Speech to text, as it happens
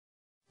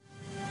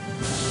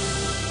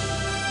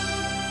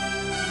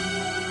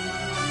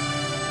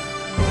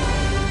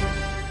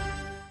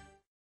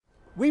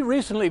We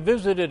recently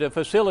visited a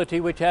facility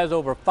which has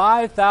over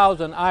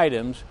 5,000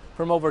 items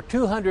from over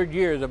 200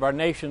 years of our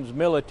nation's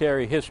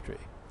military history,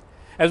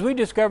 as we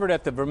discovered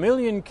at the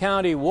Vermilion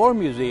County War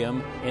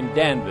Museum in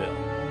Danville.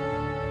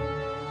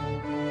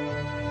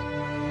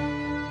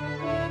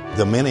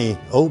 The mini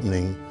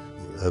opening,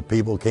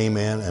 people came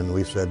in and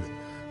we said,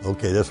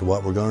 okay, this is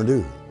what we're going to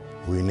do.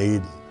 We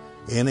need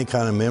any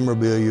kind of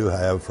memorabilia you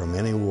have from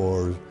any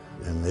wars,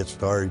 and it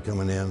started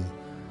coming in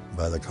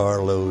by the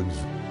carloads.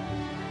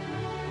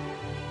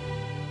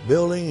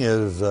 Building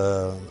is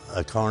a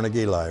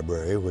Carnegie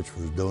Library, which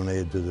was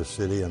donated to the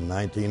city in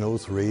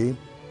 1903.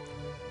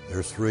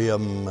 There's 3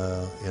 of them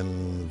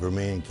in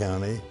Vermilion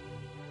County.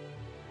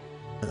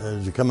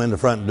 As you come in the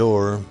front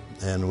door,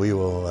 and we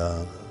will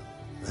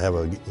have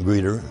a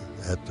greeter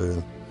at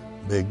the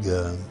big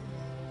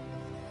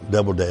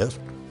double desk,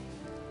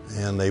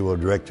 and they will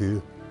direct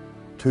you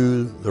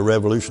to the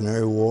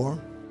Revolutionary War.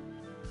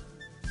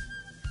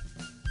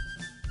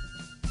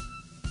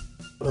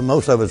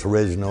 Most of it's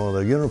original.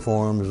 The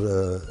uniforms,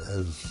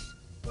 as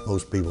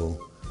most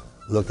people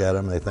look at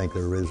them, they think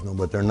they're original,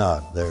 but they're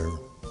not. They're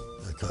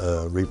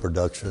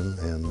reproduction,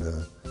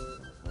 and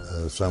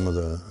some of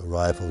the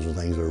rifles and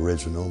things are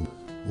original.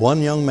 One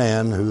young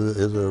man who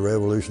is a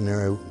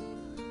Revolutionary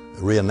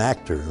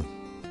reenactor,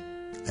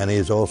 and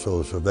he's also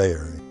a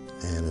surveyor.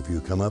 And if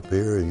you come up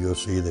here, you'll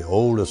see the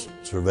oldest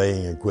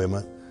surveying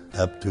equipment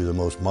up to the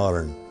most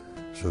modern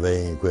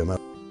surveying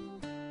equipment.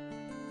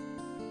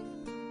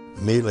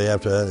 Immediately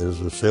after that is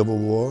the Civil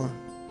War,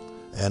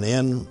 and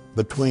in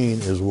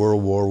between is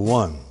World War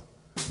I,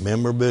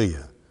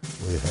 memorabilia.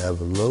 We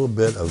have a little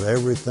bit of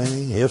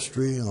everything,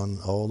 history on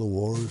all the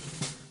wars.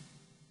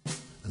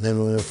 And then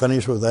when they're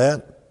finished with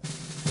that,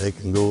 they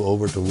can go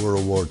over to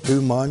World War II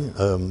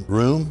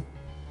room,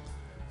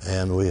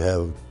 and we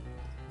have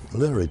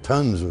literally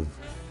tons of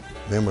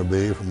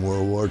memorabilia from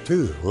World War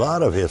II, a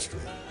lot of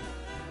history,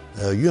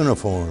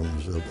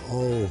 uniforms of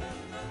all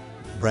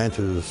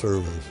branches of the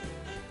service.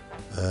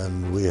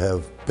 And we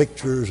have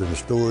pictures and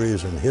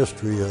stories and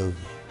history of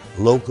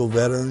local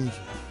veterans.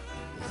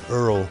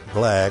 Earl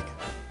Black,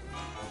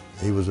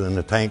 he was in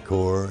the tank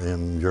corps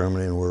in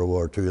Germany in World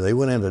War II. They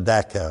went into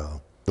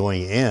Dachau.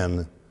 Going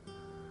in,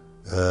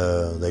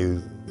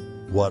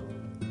 what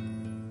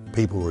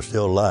people were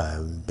still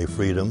alive, they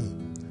freed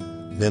them.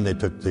 Then they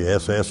took the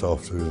SS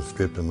officers and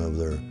stripped them of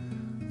their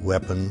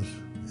weapons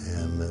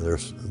and their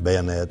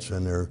bayonets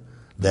and their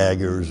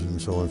daggers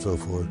and so on and so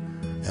forth.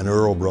 And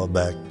Earl brought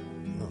back,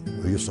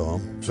 you saw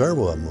them,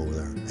 several of them over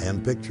there,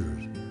 and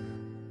pictures.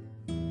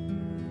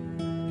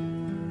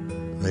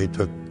 They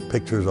took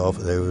pictures off.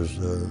 There was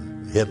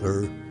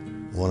Hitler.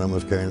 One of them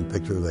was carrying a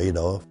picture of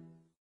Adolf.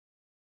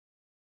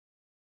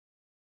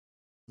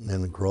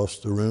 And across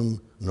the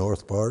room,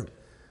 north part,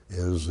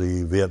 is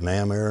the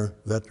Vietnam era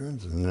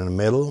veterans. And in the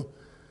middle,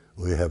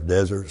 we have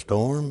Desert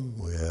Storm.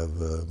 We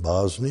have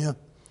Bosnia.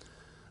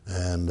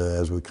 And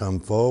as we come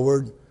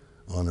forward,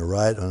 on the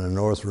right, on the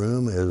north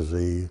room, is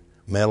the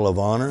Medal of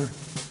Honor.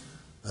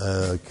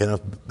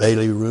 Kenneth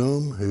Bailey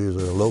Room, who's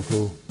a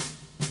local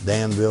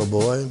Danville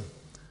boy.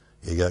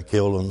 He got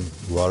killed on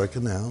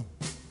Guadalcanal,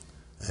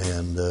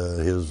 and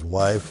his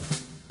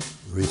wife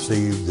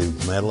received the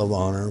Medal of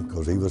Honor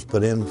because he was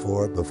put in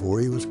for it before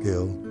he was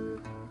killed,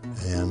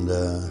 and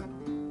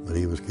but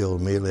he was killed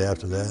immediately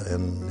after that.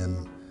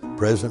 And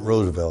President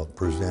Roosevelt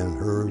presented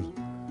her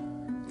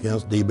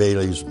Kenneth D.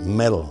 Bailey's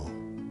Medal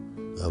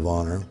of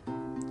Honor,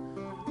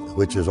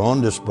 which is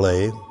on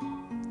display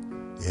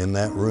in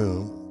that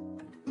room.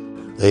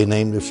 They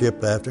named the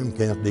ship after him,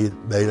 Kenneth D.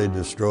 Bailey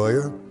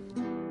Destroyer.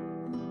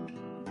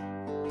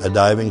 A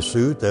diving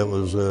suit, that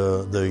was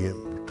the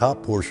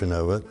top portion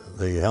of it,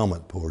 the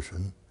helmet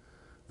portion.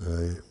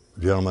 The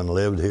gentleman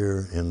lived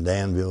here in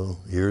Danville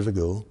years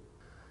ago.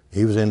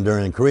 He was in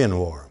during the Korean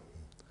War,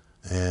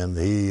 and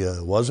he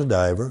was a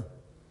diver,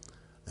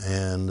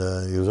 and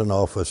he was an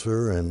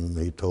officer, and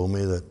he told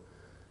me that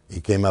he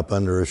came up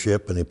under a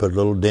ship and he put a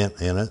little dent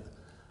in it,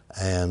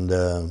 and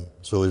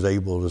so he was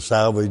able to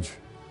salvage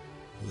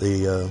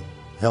the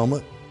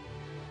helmet.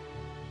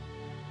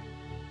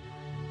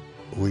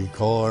 We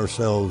call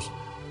ourselves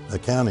the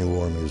County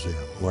War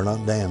Museum. We're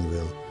not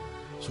Danville,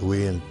 so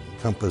we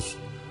encompass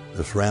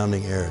the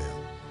surrounding area.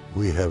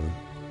 We have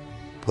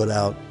put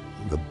out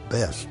the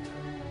best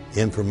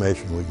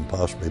information we can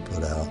possibly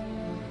put out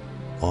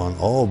on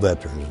all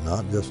veterans,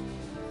 not just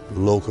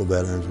local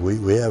veterans.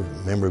 We have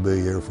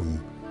memorabilia here from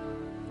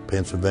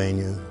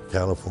Pennsylvania,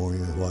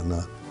 California, and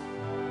whatnot.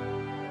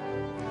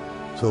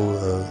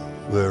 So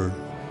we're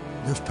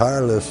just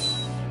tireless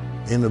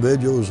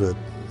individuals that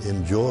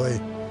enjoy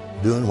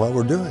doing what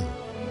we're doing.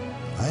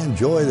 I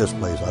enjoy this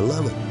place. I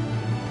love it.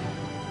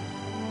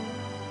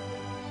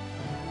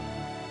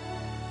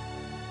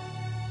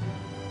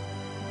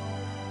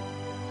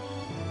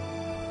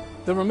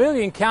 The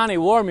Vermilion County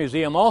War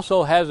Museum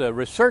also has a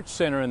research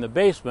center in the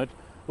basement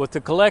with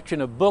a collection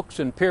of books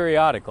and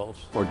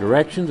periodicals. For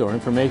directions or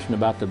information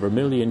about the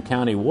Vermilion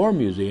County War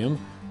Museum,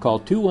 call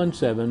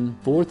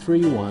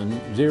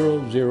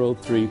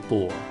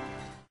 217-431-0034.